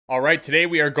Alright, today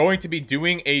we are going to be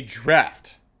doing a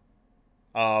draft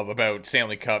of about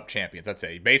Stanley Cup champions, let's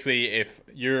say. Basically, if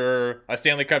you're a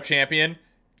Stanley Cup champion,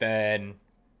 then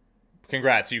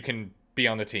congrats, you can be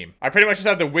on the team. I pretty much just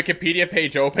have the Wikipedia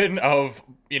page open of,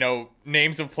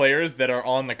 names of players that are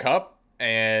on the cup,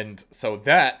 and so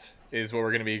that is what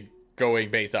we're going to be going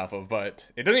based off of,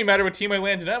 but it doesn't even matter what team I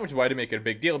landed on, which is why to make it a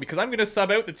big deal, because I'm going to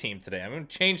sub out the team today. I'm going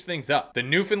to change things up. The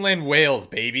Newfoundland Whales,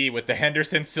 baby, with the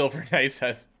Henderson Silver Knights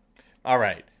has...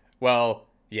 Alright, well,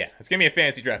 yeah, it's going to be a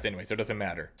fantasy draft anyway, so it doesn't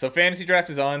matter. So fantasy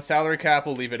draft is on. Salary cap,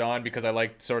 we'll leave it on because I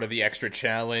like sort of the extra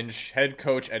challenge. Head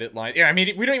coach, edit line. Yeah, I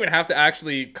mean, we don't even have to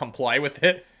actually comply with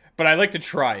it, but I like to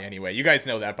try anyway. You guys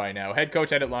know that by now. Head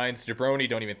coach, edit lines. Jabroni,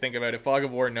 don't even think about it. Fog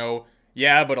of War, no.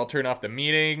 Yeah, but I'll turn off the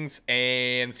meetings.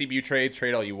 And CPU trades,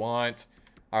 trade all you want.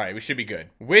 Alright, we should be good.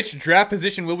 Which draft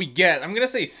position will we get? I'm going to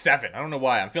say 7. I don't know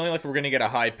why. I'm feeling like we're going to get a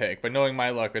high pick. But knowing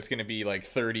my luck, it's going to be like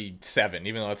 37,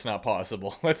 even though that's not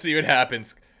possible. Let's see what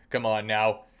happens. Come on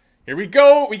now. Here we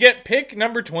go. We get pick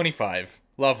number 25.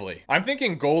 Lovely. I'm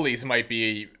thinking goalies might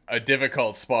be a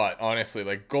difficult spot, honestly.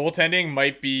 Like, goaltending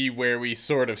might be where we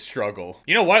sort of struggle.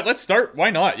 You know what? Let's start.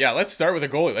 Why not? Yeah, let's start with a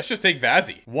goalie. Let's just take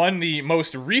Vazzy. Won the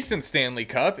most recent Stanley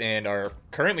Cup and are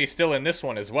currently still in this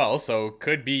one as well, so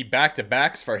could be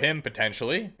back-to-backs for him,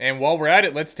 potentially. And while we're at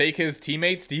it, let's take his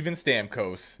teammate, Steven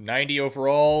Stamkos. 90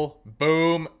 overall.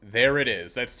 Boom. There it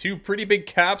is. That's 2 pretty big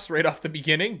caps right off the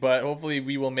beginning, but hopefully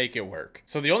we will make it work.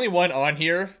 So the only one on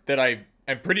here that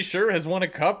I'm pretty sure has won a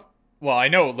cup. Well, I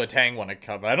know Letang won a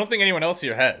cup, but I don't think anyone else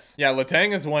here has. Yeah,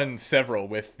 Letang has won several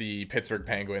with the Pittsburgh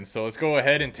Penguins, so let's go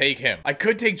ahead and take him. I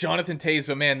could take Jonathan Toews,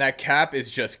 but man, that cap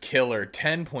is just killer.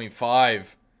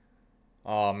 10.5.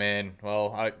 Oh, man.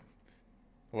 Well,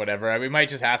 whatever. We might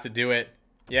just have to do it.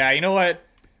 Yeah, you know what?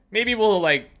 Maybe we'll,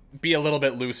 be a little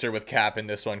bit looser with cap in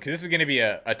this one, because this is going to be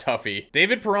a toughie.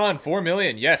 David Perron, 4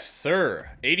 million. Yes, sir.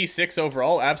 86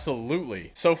 overall.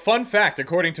 Absolutely. So, fun fact,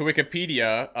 according to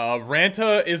Wikipedia,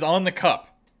 Ranta is on the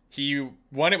cup. He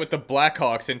won it with the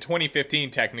Blackhawks in 2015,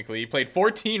 technically. He played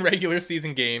 14 regular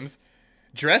season games,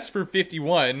 dressed for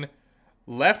 51,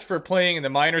 left for playing in the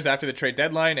minors after the trade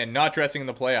deadline, and not dressing in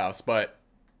the playoffs, but...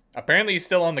 apparently he's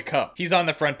still on the cup. He's on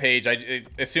the front page.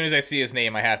 As soon as I see his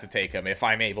name, I have to take him if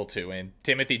I'm able to. And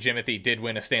Jimothy did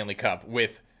win a Stanley Cup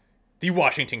with the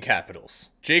Washington Capitals.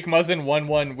 Jake Muzzin won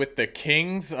one with the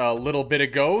Kings a little bit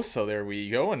ago. So there we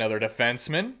go. Another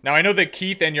defenseman. Now I know that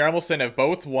Keith and Yarmelson have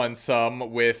both won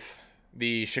some with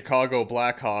the Chicago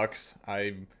Blackhawks.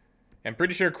 I'm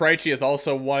pretty sure Krejci has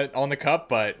also won on the cup,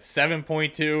 but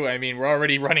 7.2. I mean, we're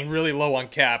already running really low on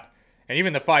cap. And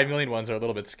even the 5 million ones are a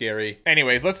little bit scary.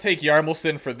 Anyways, let's take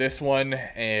Yarmelson for this one,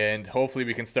 and hopefully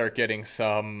we can start getting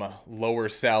some lower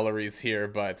salaries here.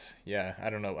 But yeah, I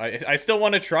don't know. I still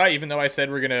want to try, even though I said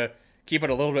we're going to keep it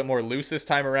a little bit more loose this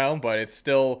time around, but it's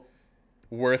still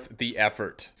worth the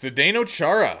effort. Zdeno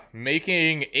Chara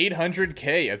making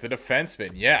 800K as a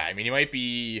defenseman. Yeah, I mean, he might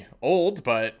be old,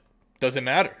 but... doesn't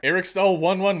matter. Eric Stahl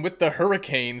won one with the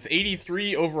Hurricanes,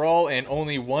 83 overall and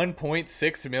only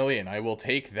 1.6 million. I will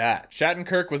take that.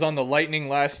 Shattenkirk was on the Lightning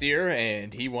last year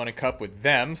and he won a cup with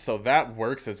them, so that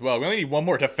works as well. We only need one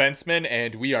more defenseman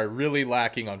and we are really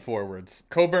lacking on forwards.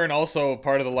 Coburn also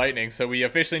part of the Lightning, so we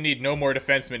officially need no more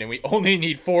defensemen and we only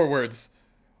need forwards.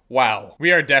 Wow.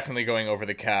 We are definitely going over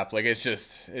the cap. Like,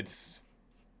 it's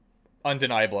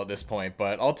undeniable at this point,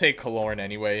 but I'll take Killorn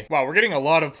anyway. Wow, we're getting a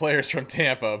lot of players from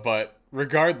Tampa, but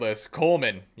regardless,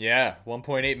 Coleman, yeah,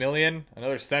 1.8 million,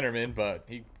 another centerman, but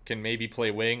he can maybe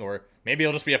play wing, or maybe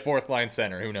he'll just be a 4th line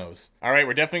center, who knows. Alright,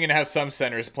 we're definitely gonna have some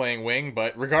centers playing wing,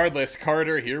 but regardless,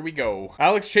 Carter, here we go.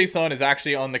 Alex Chiasson is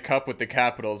actually on the cup with the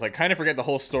Capitals. I kind of forget the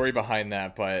whole story behind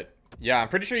that, but yeah, I'm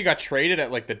pretty sure he got traded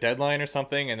at the deadline or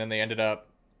something, and then they ended up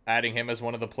adding him as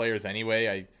one of the players anyway.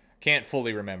 I can't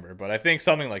fully remember, but I think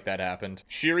something like that happened.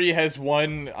 Shiri has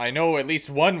won, I know, at least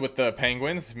one with the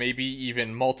Penguins, maybe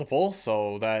even multiple,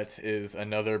 so that is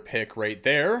another pick right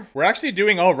there. We're actually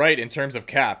doing all right in terms of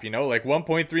cap, like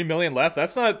 1.3 million left.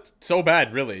 That's not so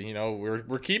bad, really.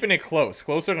 We're keeping it close,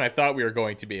 closer than I thought we were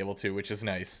going to be able to, which is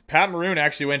nice. Pat Maroon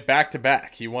actually went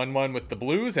back-to-back. He won one with the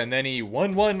Blues, and then he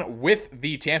won one with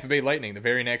the Tampa Bay Lightning the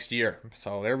very next year.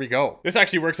 So there we go. This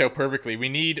actually works out perfectly. We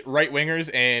need right wingers,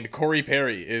 and Corey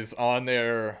Perry is on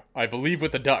there, I believe,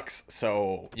 with the Ducks.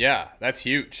 So yeah, that's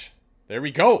huge. There we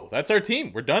go. That's our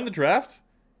team. We're done the draft.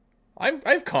 I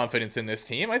have confidence in this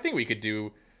team. I think we could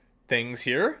do things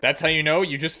here. That's how you know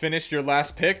you just finished your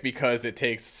last pick, because it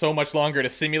takes so much longer to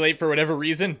simulate for whatever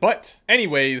reason. But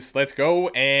anyways, let's go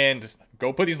and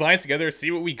go put these lines together,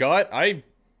 see what we got. I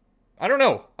don't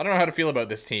know. I don't know how to feel about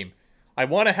this team. I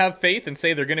want to have faith and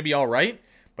say they're going to be all right,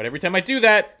 But every time I do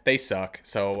that, they suck.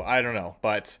 So I don't know.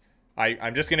 But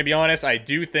I'm just going to be honest. I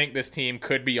do think this team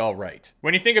could be all right.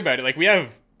 When you think about it, like, we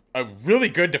have a really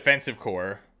good defensive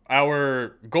core.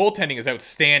 Our goaltending is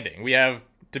outstanding. We have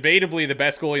debatably the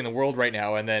best goalie in the world right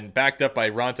now, and then backed up by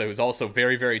Ranta, who's also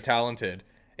very, very talented.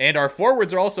 And our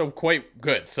forwards are also quite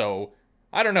good, so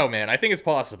I don't know, man. I think it's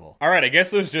possible. All right, I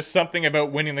guess there's just something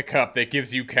about winning the cup that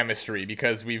gives you chemistry,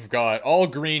 because we've got all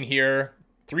green here,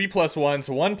 3 plus 1s,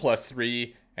 1 plus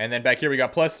 3, and then back here we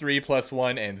got +3,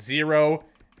 +1, and 0.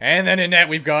 And then in net,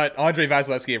 we've got Andrei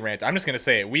Vasilevsky and Rant. I'm just going to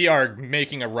say it. We are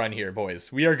making a run here,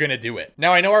 boys. We are going to do it.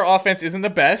 Now, I know our offense isn't the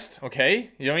best,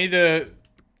 okay? You don't need to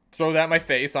throw that in my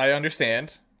face. I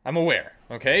understand. I'm aware,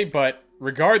 okay? But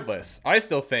regardless, I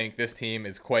still think this team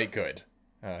is quite good.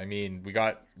 I mean, we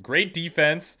got great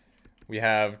defense. We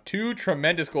have 2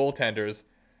 tremendous goaltenders.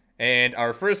 And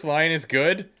our first line is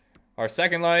good. Our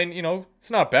second line, you know, it's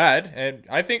not bad, and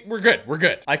I think we're good. We're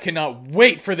good. I cannot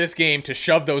wait for this game to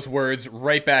shove those words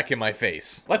right back in my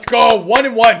face. Let's go.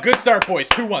 1-1. Good start, boys.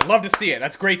 2-1. Love to see it.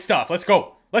 That's great stuff. Let's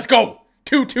go. Let's go.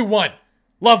 2-2-1.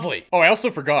 Lovely. Oh, I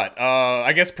also forgot.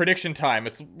 I guess prediction time.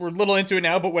 We're a little into it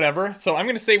now, but whatever. So I'm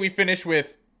going to say we finish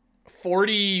with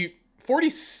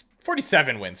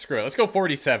 47 wins. Screw it. Let's go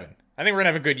 47. I think we're going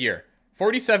to have a good year.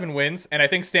 47 wins, and I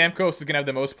think Stamkos is going to have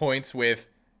the most points with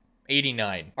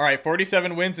 89. All right,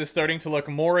 47 wins is starting to look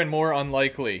more and more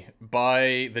unlikely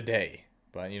by the day.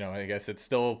 But, you know, I guess it's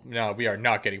still... No, we are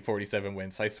not getting 47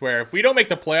 wins. I swear, if we don't make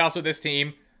the playoffs with this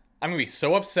team, I'm going to be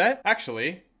so upset.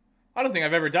 Actually, I don't think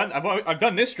I've ever done... I've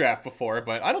done this draft before,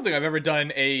 but I don't think I've ever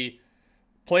done a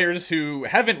players who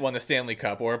haven't won the Stanley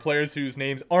Cup or players whose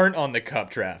names aren't on the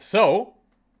Cup draft. So,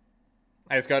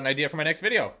 I just got an idea for my next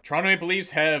video. Toronto Maple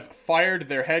Leafs have fired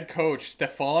their head coach,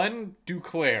 Stéphane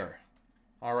Duclair.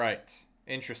 All right.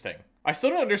 Interesting. I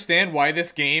still don't understand why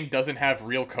this game doesn't have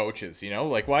real coaches, you know?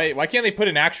 Like, why can't they put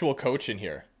an actual coach in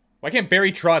here? Why can't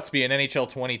Barry Trotz be an NHL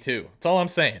 22? That's all I'm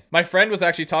saying. My friend was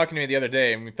actually talking to me the other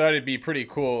day, and we thought it'd be pretty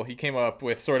cool. He came up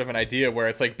with sort of an idea where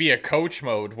it's like be a coach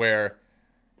mode where,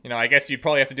 you know, I guess you'd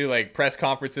probably have to do like press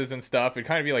conferences and stuff. It'd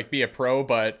kind of be like be a pro,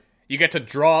 but you get to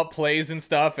draw up plays and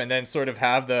stuff and then sort of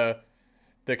have the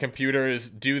computers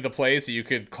do the plays so you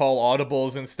could call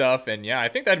audibles and stuff. And yeah, I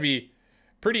think that'd be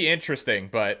pretty interesting,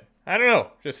 but I don't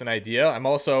know. Just an idea. I'm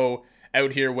also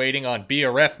out here waiting on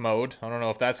BRF mode. I don't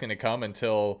know if that's going to come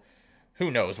until...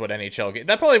 Who knows what NHL game...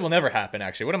 That probably will never happen,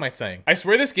 actually. What am I saying? I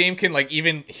swear this game can, like,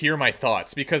 even hear my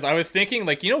thoughts. Because I was thinking,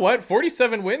 like, you know what?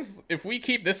 47 wins, if we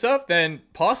keep this up, then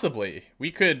possibly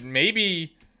we could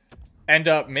maybe end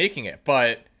up making it.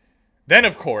 But then,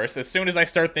 of course, as soon as I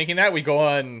start thinking that, we go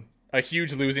on a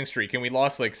huge losing streak. And we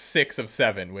lost, like, 6 of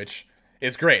 7, which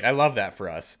is great. I love that for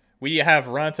us. We have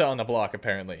Ranta on the block,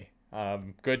 apparently.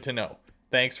 Good to know.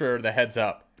 Thanks for the heads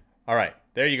up. All right,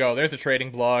 there you go. There's a trading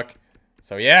block.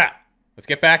 So, yeah, let's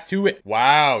get back to it.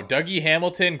 Wow, Dougie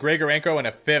Hamilton, Grigorenko, and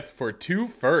a 5th for 2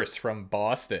 firsts from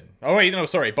Boston. Oh, wait, no,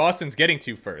 sorry. Boston's getting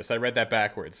 2 firsts. I read that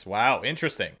backwards. Wow,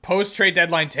 interesting. Post-trade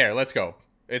deadline tear. Let's go.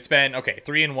 It's been, okay,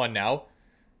 3-1 now.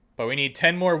 But we need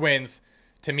 10 more wins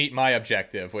to meet my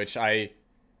objective, which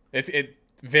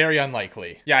very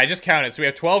unlikely. Yeah, I just counted. So we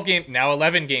have 12 games, now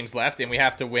 11 games left, and we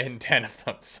have to win 10 of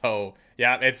them. So,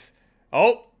 yeah, it's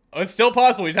still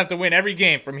possible. We just have to win every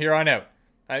game from here on out.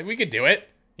 We could do it,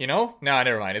 you know? Nah,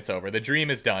 never mind. It's over. The dream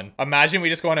is done. Imagine we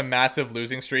just go on a massive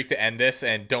losing streak to end this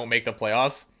and don't make the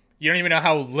playoffs. You don't even know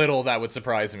how little that would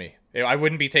surprise me. I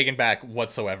wouldn't be taken back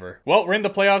whatsoever. Well, we're in the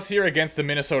playoffs here against the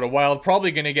Minnesota Wild.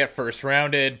 Probably going to get first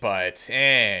rounded, but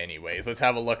anyways, let's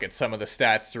have a look at some of the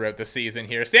stats throughout the season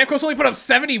here. Stamkos only put up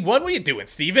 71? What are you doing,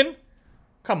 Steven?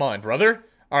 Come on, brother.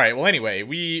 All right, well, anyway,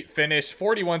 we finished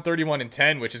 41, 31, and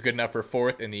 10, which is good enough for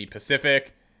 4th in the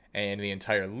Pacific and the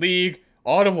entire league.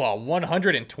 Ottawa,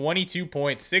 122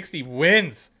 points, 60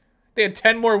 wins. They had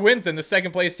 10 more wins than the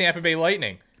second place Tampa Bay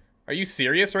Lightning. Are you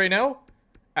serious right now?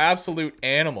 Absolute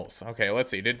animals. Okay, let's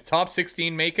see. Did the top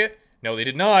 16 make it? No, they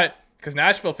did not, because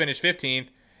Nashville finished 15th,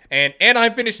 and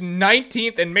Anaheim finished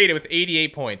 19th and made it with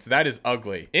 88 points. That is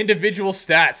ugly. Individual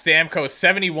stats, Stamkos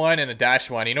 71 and the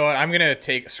 -1. You know what? I'm going to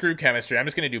take screw chemistry. I'm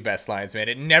just going to do best lines, man.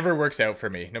 It never works out for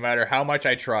me, no matter how much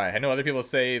I try. I know other people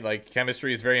say, like,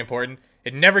 chemistry is very important.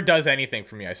 It never does anything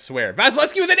for me, I swear.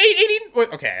 Vasilevsky with an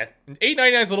 880. Okay,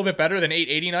 899 is a little bit better than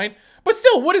 889, but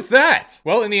still, what is that?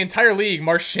 Well, in the entire league,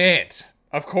 Marchand,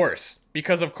 of course,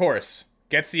 because of course,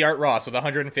 gets the Art Ross with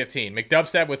 115.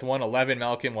 McDubstep with 111,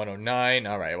 Malkin 109.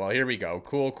 All right, well, here we go.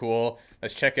 Cool, cool.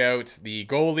 Let's check out the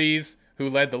goalies who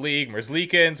led the league.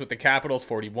 Merzlikins with the Capitals,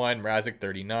 41. Mrazek,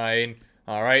 39.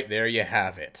 All right, there you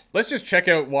have it. Let's just check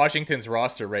out Washington's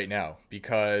roster right now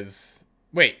because...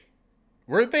 Wait.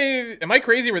 Were they, am I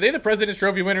crazy? Were they the President's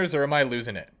Trophy winners, or am I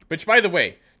losing it? Which, by the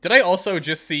way, did I also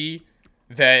just see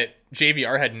that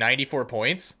JVR had 94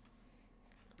 points?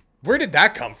 Where did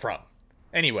that come from?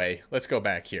 Anyway, let's go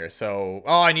back here. So,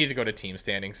 oh, I need to go to team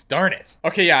standings. Darn it.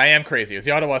 Okay, yeah, I am crazy. It was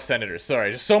the Ottawa Senators.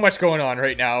 Sorry, just so much going on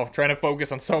right now. Trying to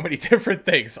focus on so many different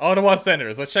things. Ottawa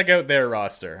Senators. Let's check out their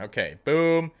roster. Okay,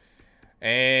 boom.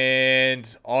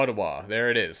 And Ottawa. There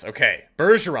it is. Okay,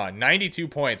 Bergeron, 92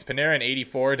 points. Panarin,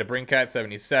 84. DeBrincat,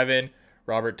 77.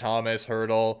 Robert Thomas,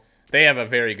 Hurdle. They have a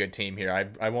very good team here.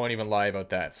 I won't even lie about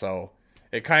that. So,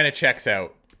 it kind of checks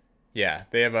out. Yeah,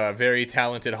 they have a very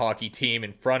talented hockey team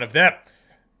in front of them.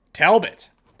 Talbot,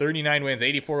 39 wins,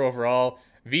 84 overall.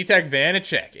 Vitek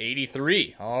Vanacek,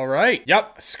 83. All right.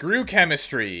 Yep. Screw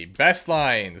chemistry. Best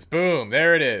lines. Boom.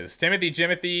 There it is.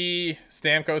 Jimothy,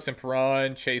 Stamkos and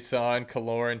Perron, Chason,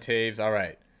 Kaloran, Taves. All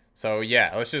right. So,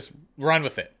 yeah, let's just run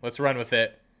with it. Let's run with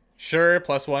it. Sure,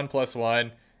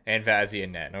 +1, and Vazzy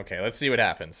and net. Okay, let's see what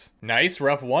happens. Nice.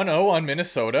 We're up 1-0 on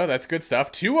Minnesota. That's good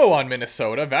stuff. 2-0 on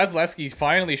Minnesota. Vasilevsky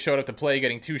finally showed up to play,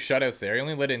 getting 2 shutouts there. He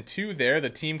only let in 2 there. The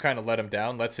team kind of let him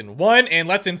down. Lets in 1 and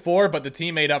lets in 4, but the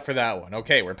team made up for that one.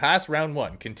 Okay, we're past round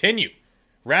 1. Continue.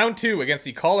 Round 2 against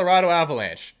the Colorado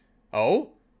Avalanche.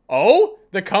 Oh? Oh?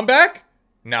 The comeback?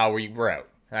 No, we're out.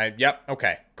 Yep,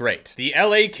 okay, great. The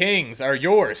LA Kings are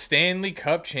your Stanley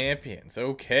Cup champions.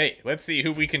 Okay, let's see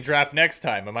who we can draft next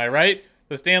time. Am I right?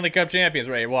 The Stanley Cup champions,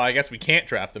 right? Well, I guess we can't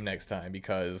draft them next time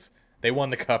because they won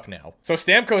the cup now. So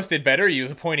Stamkos did better. He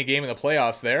was a point a game in the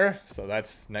playoffs there, so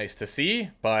that's nice to see.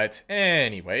 But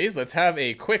anyways, let's have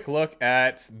a quick look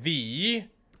at the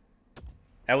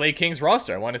LA Kings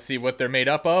roster. I want to see what they're made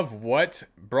up of, what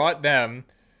brought them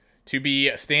to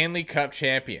be Stanley Cup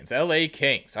champions. LA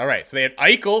Kings. All right, so they had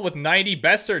Eichel with 90,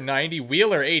 Besser 90,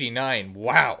 Wheeler 89.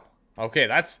 Wow. Okay,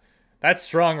 that's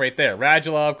strong right there.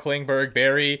 Radulov, Klingberg,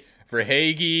 Barry,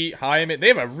 Verhaeghe, Hyman. They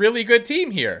have a really good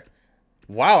team here.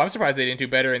 Wow, I'm surprised they didn't do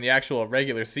better in the actual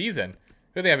regular season.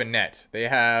 Who do they have in net? They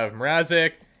have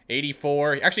Mrazek,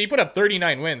 84. Actually, he put up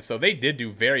 39 wins, so they did do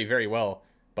very, very well.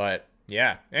 But,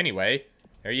 yeah, anyway,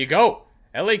 there you go.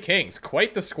 LA Kings,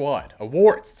 quite the squad.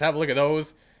 Awards, let's have a look at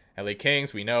those. LA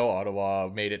Kings, we know Ottawa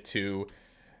made it to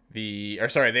the... Or,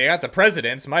 sorry, they got the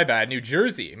Presidents. My bad. New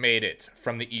Jersey made it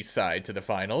from the east side to the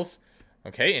finals.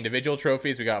 Okay, individual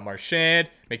trophies. We got Marchand,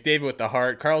 McDavid with the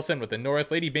Hart, Carlson with the Norris,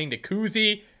 Lady Bing to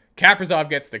Kuzi, Kaprizov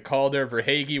gets the Calder,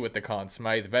 Verhaeghe with the Conn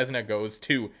Smythe, Vezina goes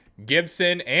to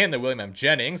Gibson and the William M.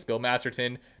 Jennings, Bill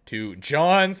Masterton to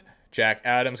Johns, Jack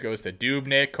Adams goes to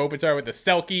Dubnyk, Kopitar with the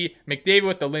Selke, McDavid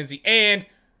with the Lindsay, and...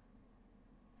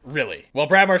 Really? Well,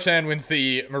 Brad Marchand wins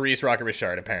the Maurice Rocket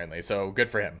Richard, apparently, so good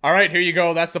for him. All right, here you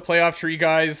go. That's the playoff tree,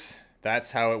 guys.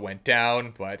 That's how it went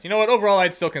down. But you know what? Overall,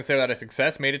 I'd still consider that a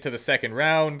success. Made it to the second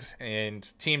round, and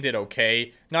team did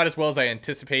okay. Not as well as I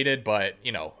anticipated, but,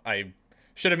 you know, I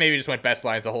should have maybe just went best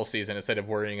lines the whole season instead of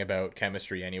worrying about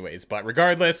chemistry anyways. But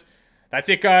regardless, that's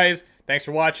it, guys. Thanks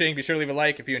for watching. Be sure to leave a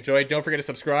like if you enjoyed. Don't forget to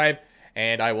subscribe,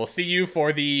 and I will see you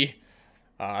for the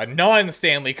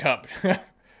non-Stanley Cup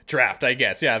draft, I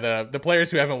guess. Yeah, the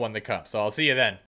players who haven't won the cup. So I'll see you then.